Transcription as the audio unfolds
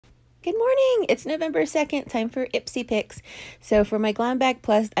Good morning. It's November 2nd, time for Ipsy picks. So for my Glam Bag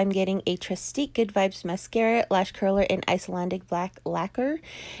Plus, I'm getting a Trustique Good Vibes Mascara, Lash Curler, and Icelandic Black Lacquer.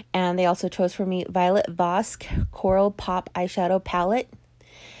 And they also chose for me Violet Vosk Coral Pop Eyeshadow Palette.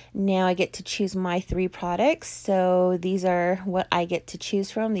 Now I get to choose my 3 products. So these are what I get to choose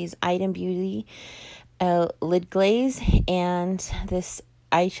from. These Item Beauty Lid Glaze and this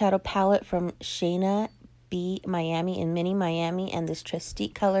eyeshadow palette from Shayna B Miami in Mini Miami, and this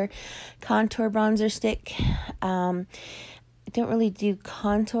Trustique color contour bronzer stick. I don't really do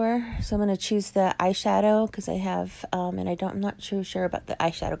contour, so I'm going to choose the eyeshadow because I have, and I'm not too sure about the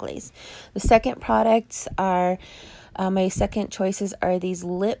eyeshadow glaze. The second products are, my second choices are these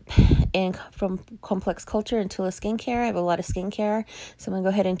lip from Complex Culture and Tula Skincare. I have a lot of skincare, so I'm going to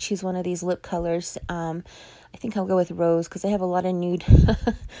go ahead and choose one of these lip colors. I think I'll go with rose because I have a lot of nude,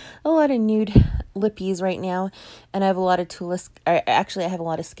 a lot of nude lippies right now, and I have a lot of actually I have a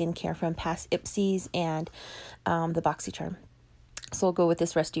lot of skincare from past Ipsys and the BoxyCharm. So I'll go with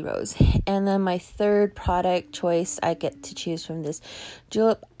this Rusty Rose. And then my third product choice, I get to choose from this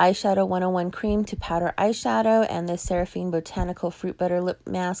Julep Eyeshadow 101 Cream to Powder Eyeshadow, and this Seraphine Botanical Fruit Butter Lip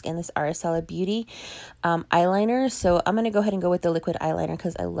Mask, and this Araceli Beauty eyeliner. So I'm going to go ahead and go with the liquid eyeliner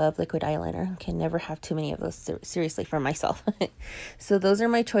because I love liquid eyeliner. Can never have too many of those, seriously, for myself. So those are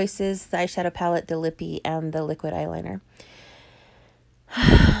my choices: the eyeshadow palette, the lippy, and the liquid eyeliner.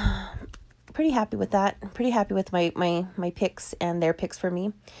 Pretty happy with that. Pretty happy with my picks and their picks for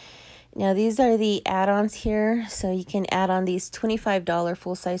me. Now these are the add-ons here, so you can add on these $25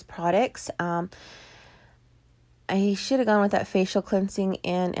 full-size products. I should have gone with that facial cleansing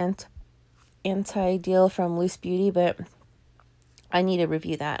and anti-deal from Loose Beauty, but I need to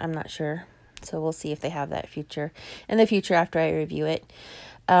review that. I'm not sure, so we'll see if they have that in the future after I review it.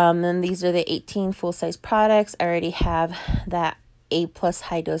 Then these are the 18 full-size products. I already have that A+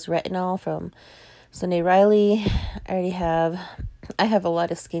 high dose retinol from Sunday Riley. I have a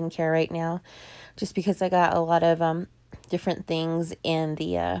lot of skincare right now just because I got a lot of different things in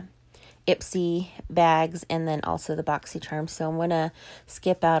the Ipsy bags and then also the BoxyCharm. So I'm going to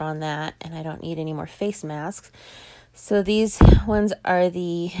skip out on that, and I don't need any more face masks. So these ones are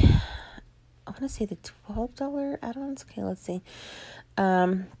I want to say the $12 add-ons. Okay, let's see.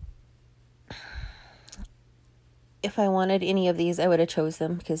 If I wanted any of these, I would have chose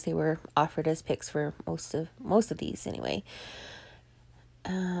them because they were offered as picks for most of these anyway.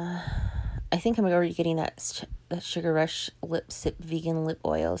 I think I'm already getting that Sugar Rush Lip Sip Vegan Lip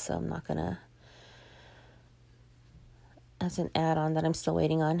Oil, so I'm not gonna. That's an add-on that I'm still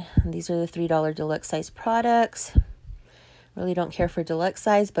waiting on. And these are the $3 deluxe size products. Really don't care for deluxe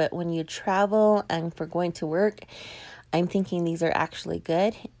size, but when you travel and for going to work, I'm thinking these are actually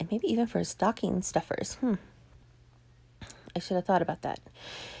good, and maybe even for stocking stuffers. I should have thought about that.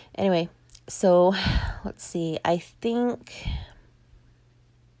 Anyway, so let's see. I think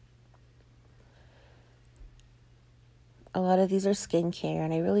a lot of these are skincare,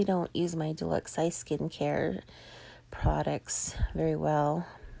 and I really don't use my deluxe size skincare products very well.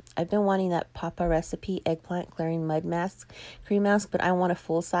 I've been wanting that Papa Recipe Eggplant Clearing Mud Mask, Cream Mask, but I want a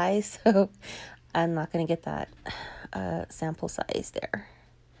full size, so I'm not going to get that sample size there.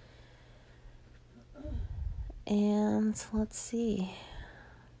 And let's see.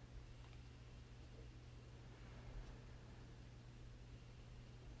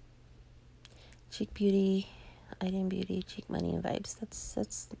 Cheek Beauty, Item Beauty, Cheek Money and Vibes.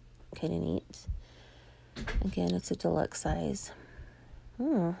 That's kind of neat. Again, it's a deluxe size.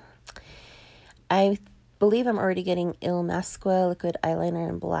 I believe I'm already getting Il Masqua liquid eyeliner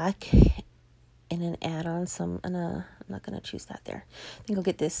in black in an add-on, so I'm not gonna choose that there. I think I'll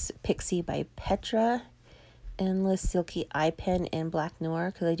get this Pixie by Petra Endless Silky Eye Pen in Black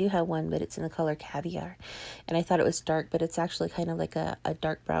Noir, because I do have one, but it's in the color Caviar. And I thought it was dark, but it's actually kind of like a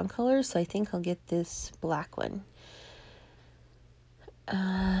dark brown color, so I think I'll get this black one.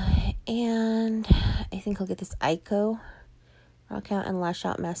 And I think I'll get this Ico Rock Out and Lash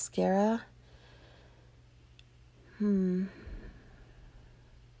Out Mascara. And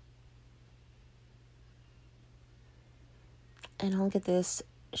I'll get this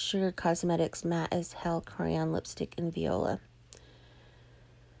Sugar Cosmetics Matte as Hell Crayon Lipstick in Viola.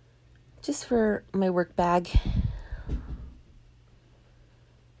 Just for my work bag.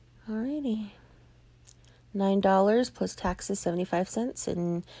 Alrighty. $9 plus taxes, 75 cents,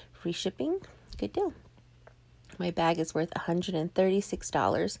 and free shipping. Good deal. My bag is worth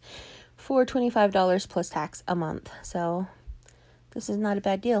 $136 for $25 plus tax a month. So this is not a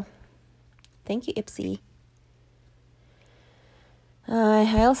bad deal. Thank you, Ipsy.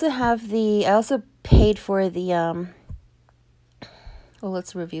 I also paid for the Well,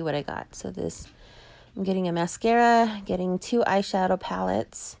 let's review what I got. So I'm getting a mascara, getting 2 eyeshadow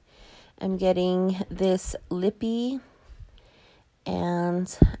palettes. I'm getting this lippy,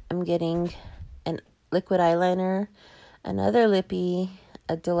 and I'm getting an liquid eyeliner, another lippy,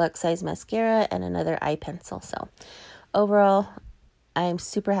 a deluxe size mascara, and another eye pencil. So overall, I'm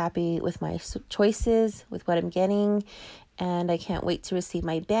super happy with my choices, with what I'm getting, and I can't wait to receive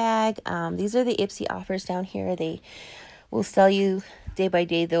my bag. These are the Ipsy offers down here. They will sell you day by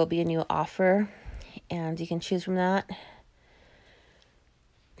day. There will be a new offer, and you can choose from that.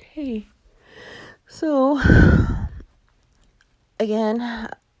 Okay, so again,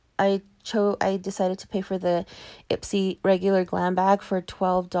 I decided to pay for the Ipsy regular glam bag for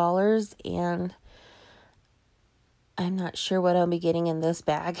 $12, and I'm not sure what I'll be getting in this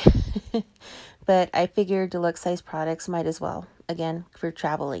bag. But I figure deluxe size products might as well, again, for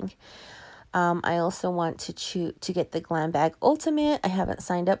traveling. I also want to get the Glam Bag Ultimate. I haven't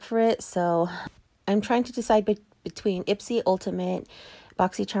signed up for it, so I'm trying to decide between Ipsy Ultimate,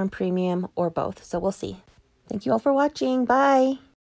 BoxyCharm Premium, or both. So we'll see. Thank you all for watching. Bye.